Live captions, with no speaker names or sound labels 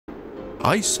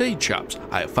I say chaps,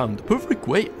 I have found the perfect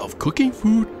way of cooking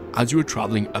food as you are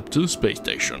travelling up to the space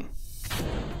station.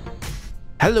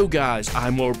 Hello guys,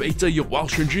 I'm Orbita, your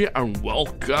Welsh engineer, and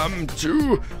welcome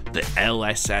to the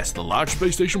lSS, the Large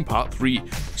Space Station Part 3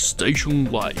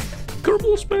 Station Life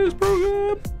Kerbal Space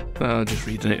Program. Just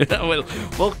reading it. Well,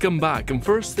 welcome back, and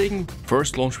first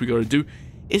launch we gotta do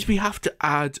is we have to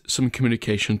add some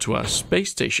communication to our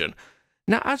space station.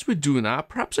 Now, as we're doing that,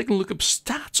 perhaps I can look up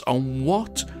stats on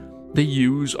what they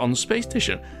use on the space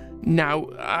station. Now,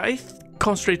 I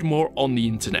concentrate more on the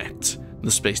internet, the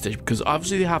space station, because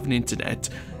obviously they have an internet,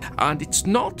 and it's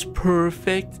not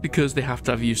perfect because they have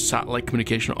to have used satellite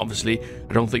communication. Obviously,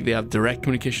 I don't think they have direct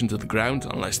communication to the ground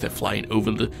unless they're flying over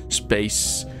the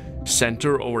space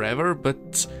center or wherever,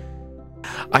 but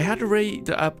I had to rate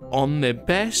up on their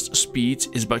best speeds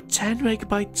is about 10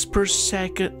 megabytes per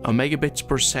second, or megabits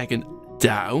per second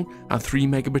down, and 3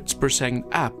 megabits per second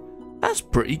up. That's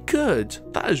pretty good.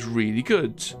 That is really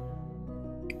good,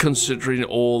 considering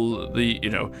all the,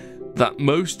 that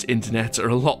most internets are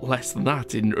a lot less than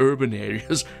that in urban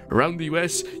areas around the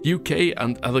US, UK,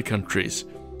 and other countries.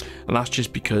 And that's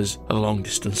just because of the long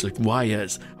distance like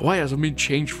wires. Wires have been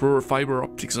changed for fiber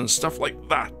optics and stuff like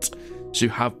that. So you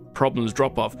have problems,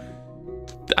 drop off.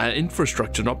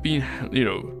 Infrastructure not being,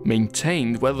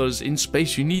 maintained. Whether it's in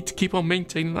space, you need to keep on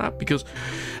maintaining that because,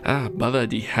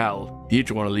 bloody hell, you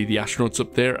don't want to leave the astronauts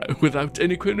up there without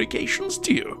any communications,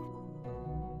 do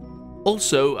you?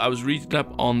 Also, I was reading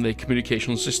up on the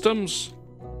communication systems,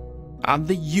 and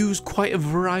they use quite a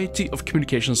variety of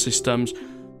communication systems,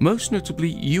 most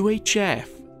notably UHF,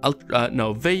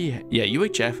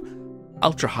 UHF,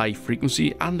 ultra high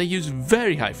frequency, and they use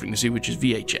very high frequency, which is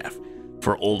VHF.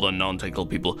 For all the non-technical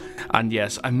people. And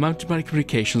yes, I mounted my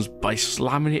communications by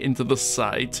slamming it into the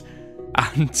side,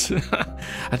 and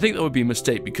I think that would be a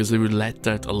mistake because they would let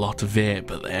out a lot of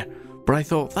vapor there, but I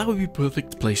thought that would be a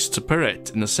perfect place to put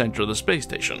it, in the center of the space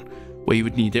station, where you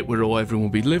would need it where everyone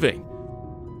would be living.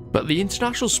 But the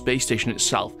International Space Station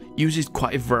itself uses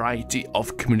quite a variety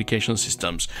of communication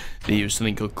systems. They use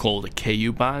something called a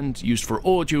KU band, used for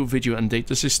audio, video and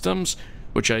data systems,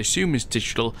 which I assume is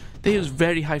digital. They use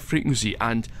very high frequency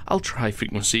and ultra high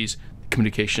frequencies,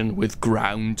 communication with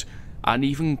ground, and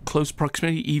even close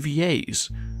proximity EVAs.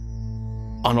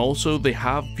 And also they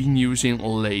have been using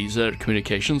laser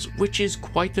communications, which is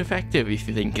quite effective if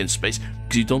you think in space,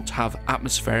 because you don't have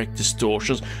atmospheric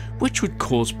distortions, which would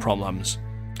cause problems.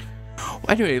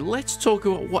 Anyway, let's talk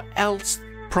about what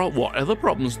other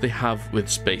problems they have with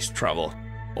space travel.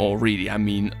 Or really, I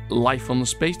mean, life on the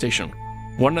space station.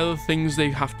 One of the things they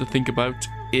have to think about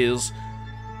is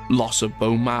loss of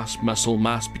bone mass, muscle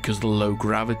mass because of the low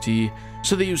gravity.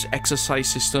 So they use exercise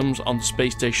systems on the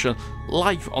space station.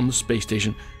 Life on the space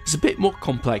station is a bit more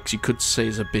complex. You could say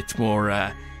is a bit more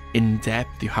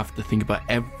in-depth. You have to think about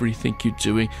everything you're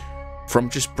doing. From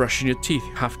just brushing your teeth,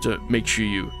 you have to make sure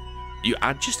you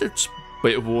add just a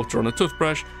bit of water on a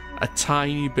toothbrush, a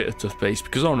tiny bit of toothpaste,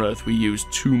 because on Earth we use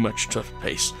too much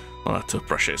toothpaste on our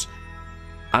toothbrushes.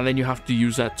 And then you have to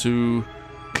use that to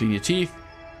clean your teeth.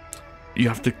 You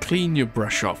have to clean your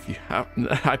brush off.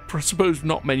 I suppose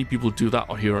not many people do that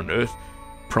here on Earth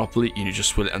properly. You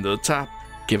just swill it under the tap,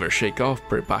 give it a shake off,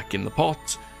 put it back in the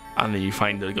pot, and then you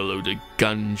find like a load of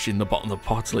gunge in the bottom of the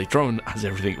pot later on as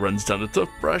everything runs down the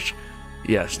toothbrush.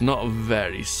 Yes, not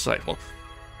very sightful.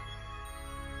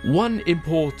 One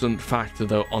important factor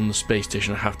though on the space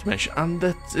station I have to mention, and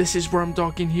that this is where I'm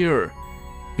docking here.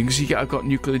 You can see I've got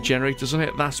nuclear generators on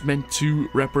it. That's meant to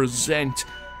represent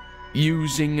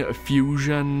using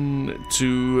fusion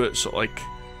to sort of like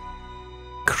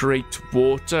create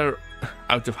water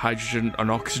out of hydrogen and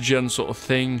oxygen sort of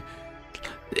thing.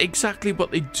 Exactly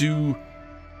what they do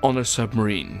on a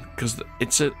submarine, because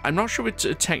I'm not sure it's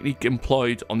a technique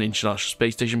employed on the International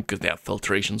Space Station because they have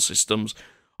filtration systems.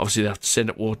 Obviously they have to send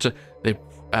up water. They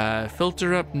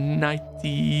filter up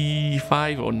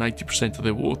 95 or 90% of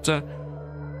their water.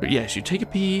 But yes, you take a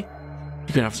pee,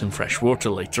 you can have some fresh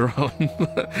water later on.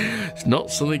 It's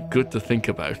not something good to think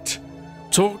about.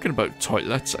 Talking about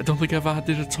toilets, I don't think I've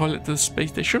added a toilet to the space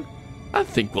station. I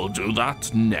think we'll do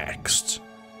that next.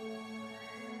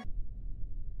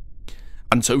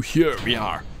 And so here we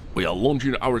are. We are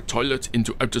launching our toilet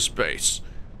into outer space.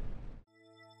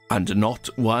 And not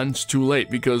once too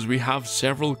late, because we have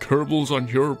several Kerbals on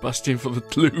here busting for the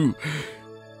clue.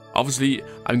 Obviously,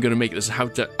 I'm going to make this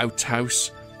outhouse.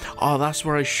 Oh, that's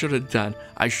what I should have done.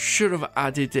 I should have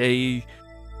added a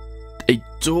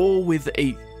door with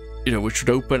a, which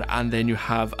would open, and then you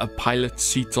have a pilot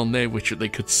seat on there which they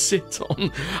could sit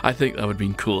on. I think that would have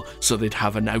been cool. So they'd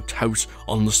have an outhouse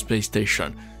on the space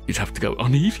station. You'd have to go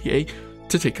on EVA,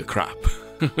 to take a crap.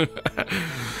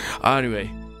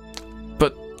 Anyway,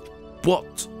 but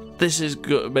what this is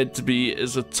meant to be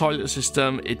is a toilet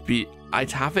system.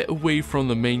 I'd have it away from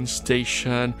the main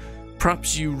station.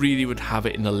 Perhaps you really would have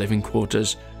it in the living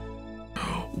quarters.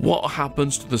 What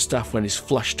happens to the stuff when it's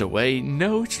flushed away?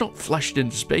 No, it's not flushed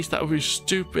into space. That would be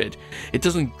stupid. It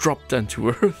doesn't drop down to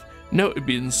Earth. No, it would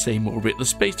be in the same orbit as the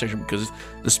space station, because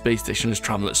the space station is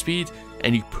traveling at speed.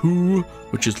 Any poo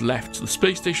which is left to the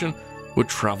space station would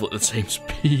travel at the same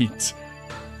speed.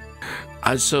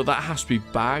 And so that has to be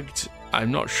bagged.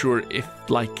 I'm not sure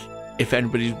if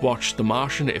anybody's watched The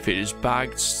Martian, if it is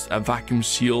bagged, vacuum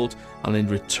sealed, and then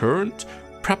returned.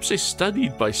 Perhaps it's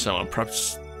studied by someone,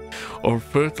 perhaps, or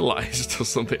fertilized or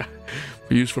something.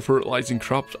 Used for fertilizing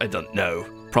crops. I don't know.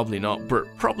 Probably not, but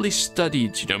probably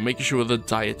studied. You know, making sure the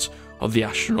diet of the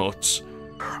astronauts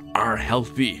are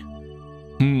healthy.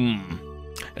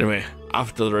 Anyway,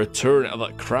 after the return of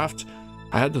that craft,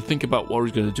 I had to think about what I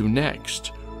was going to do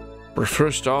next. But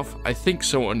first off, I think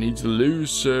someone needs to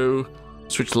lose, so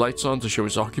switch the lights on to show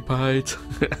it's occupied.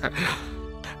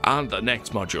 And the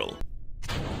next module.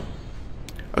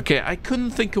 Okay, I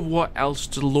couldn't think of what else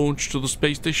to launch to the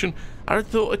space station. I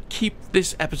thought I'd keep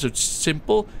this episode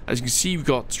simple. As you can see, we've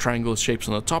got triangle shapes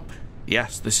on the top.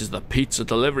 Yes, this is the pizza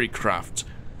delivery craft.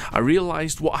 I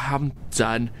realized what I haven't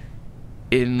done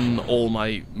in all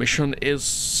my mission is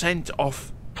sent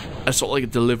off a sort of like a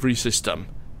delivery system.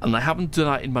 And I haven't done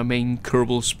that in my main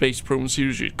Kerbal space program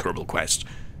series, Kerbal Quest.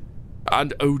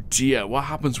 And oh dear, what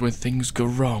happens when things go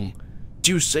wrong?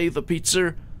 Do you save the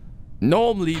pizza?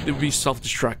 Normally they would be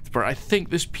self-destruct, but I think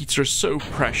this pizza is so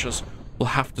precious, we'll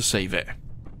have to save it.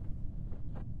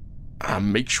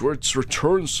 And make sure it's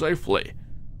returned safely.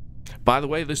 By the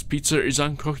way, this pizza is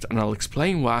uncooked, and I'll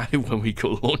explain why when we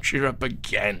go launch it up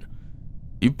again.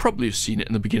 You probably have seen it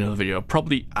in the beginning of the video. I'll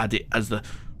probably add it as the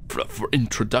for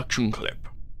introduction clip.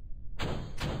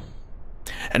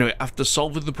 Anyway, after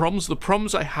solving the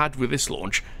problems I had with this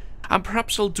launch, and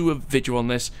perhaps I'll do a video on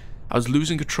this. I was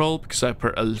losing control because I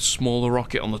put a smaller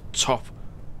rocket on the top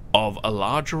of a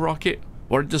larger rocket.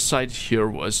 What I decided here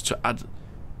was to add,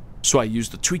 so I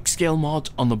used the tweak scale mod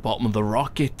on the bottom of the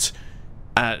rocket.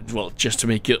 Well, just to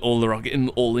make it all the rocket in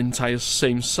all entire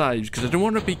same size, because I don't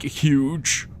want to make a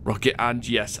huge rocket, and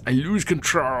yes, I lose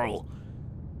control.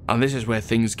 And this is where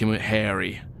things get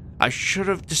hairy. I should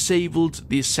have disabled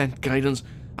the ascent guidance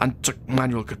and took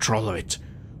manual control of it.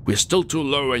 We're still too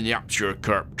low in the atmosphere,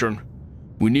 Captain.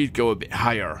 We need to go a bit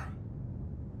higher.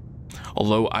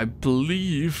 Although I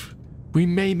believe we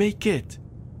may make it.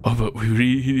 Oh, but we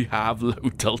really have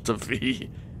low delta V.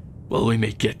 Will we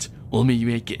make it? Will we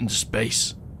make it into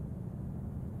space?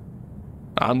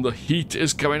 And the heat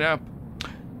is coming up.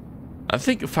 I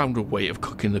think I found a way of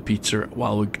cooking the pizza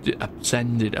while we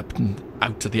ascended up and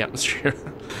out of the atmosphere.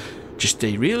 Just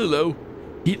stay really low,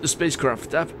 heat the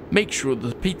spacecraft up, make sure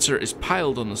the pizza is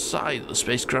piled on the side of the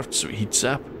spacecraft so it heats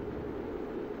up.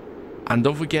 And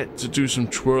don't forget to do some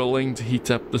twirling to heat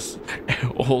up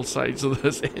all sides of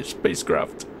the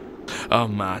spacecraft. Oh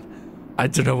man, I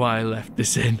don't know why I left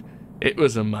this in. It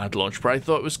was a mad launch, but I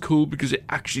thought it was cool because it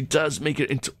actually does make it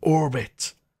into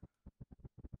orbit.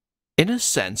 In a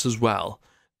sense as well,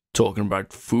 talking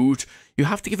about food, you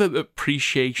have to give an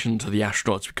appreciation to the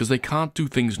astronauts because they can't do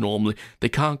things normally. They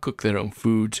can't cook their own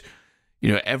food.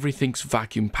 You know, everything's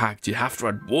vacuum packed. You have to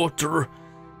add water.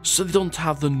 So they don't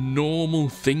have the normal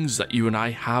things that you and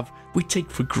I have, we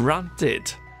take for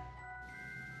granted.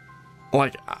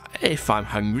 Like, if I'm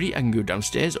hungry, I can go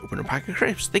downstairs, open a pack of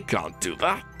crisps. They can't do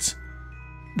that.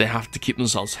 They have to keep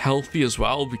themselves healthy as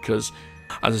well because,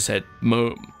 as I said,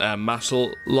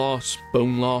 muscle loss,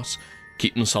 bone loss,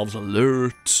 keep themselves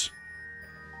alert.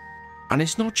 And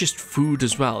it's not just food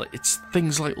as well, it's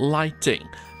things like lighting.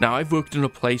 Now, I've worked in a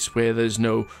place where there's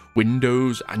no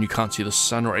windows and you can't see the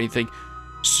sun or anything.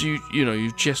 So, you know,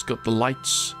 you've just got the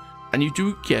lights, and you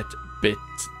do get a bit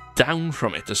down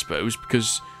from it, I suppose,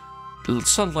 because the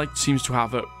sunlight seems to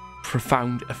have a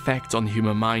profound effect on the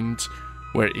human mind,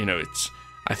 where, you know,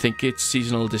 I think it's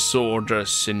seasonal disorder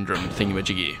syndrome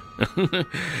thingamajiggy.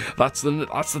 That's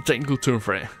the technical term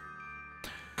for it.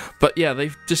 But yeah,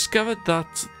 they've discovered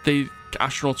that the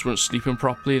astronauts weren't sleeping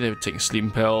properly, they were taking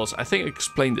sleeping pills. I think I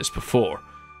explained this before.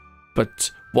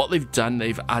 But what they've done,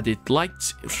 they've added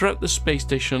lights throughout the space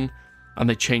station, and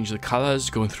they change the colours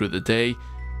going through the day.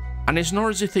 And it's not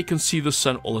as if they can see the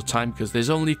sun all the time, because there's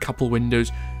only a couple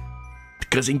windows.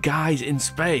 Because in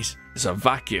space, it's a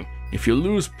vacuum. If you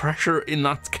lose pressure in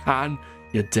that can,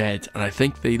 you're dead. And I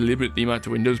think they limit the amount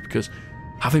of windows because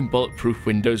having bulletproof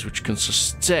windows which can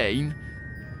sustain,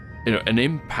 you know, an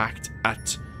impact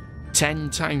at 10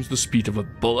 times the speed of a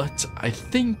bullet, I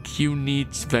think you need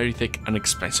very thick and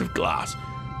expensive glass.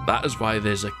 That is why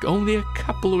there's only a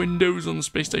couple of windows on the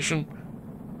space station.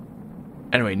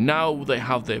 Anyway, now they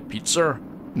have their pizza.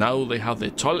 Now they have their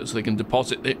toilet so they can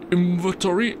deposit their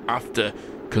inventory after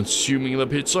consuming the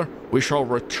pizza. We shall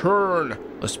return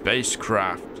the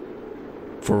spacecraft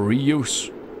for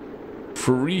reuse,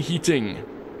 for reheating,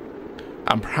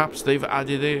 and perhaps they've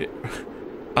added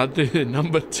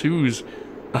number 2s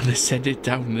and they sent it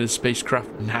down in the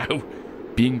spacecraft now,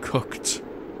 being cooked,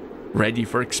 ready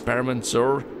for experiments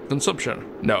or consumption.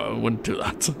 No, I wouldn't do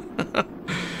that.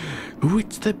 Who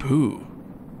eats their poo?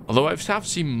 Although I have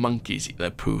seen monkeys eat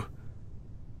their poo.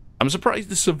 I'm surprised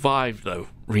they survived though,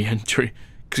 re-entry.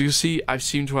 Because you see, I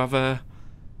seem to have the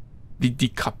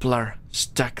decoupler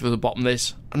stuck to the bottom of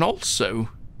this. And also,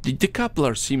 the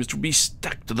decoupler seems to be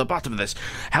stuck to the bottom of this,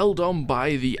 held on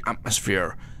by the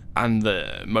atmosphere and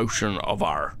the motion of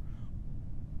our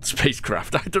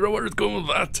spacecraft. I don't know where it's going with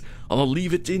that. I'll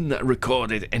leave it in that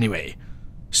recorded anyway.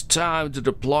 It's time to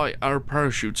deploy our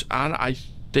parachutes, and I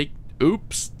think,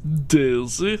 oops,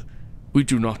 Daisy, we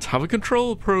do not have a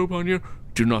control probe on you,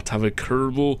 do not have a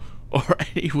Kerbal or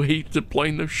any way to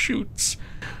deploy those chutes.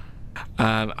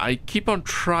 And I keep on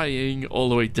trying all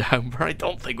the way down, but I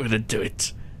don't think we're going to do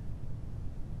it.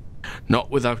 Not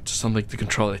without something to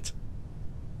control it.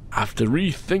 I have to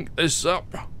rethink this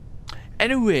up.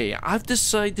 Anyway, I've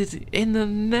decided in the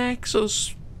next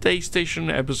space station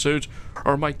episode,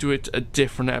 or I might do it a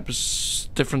different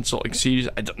sort of series,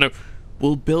 I don't know.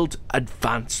 We'll build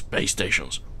advanced space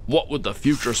stations. What would the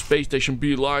future space station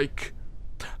be like?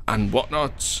 And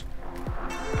whatnot.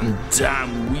 And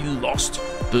damn, we lost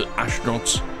the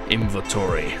astronauts'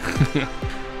 inventory.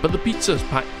 But the pizza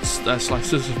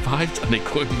slices survived and they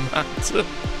couldn't matter.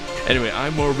 Anyway,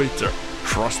 I'm Orbiter.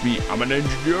 Trust me, I'm an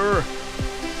engineer.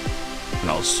 And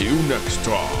I'll see you next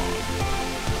time.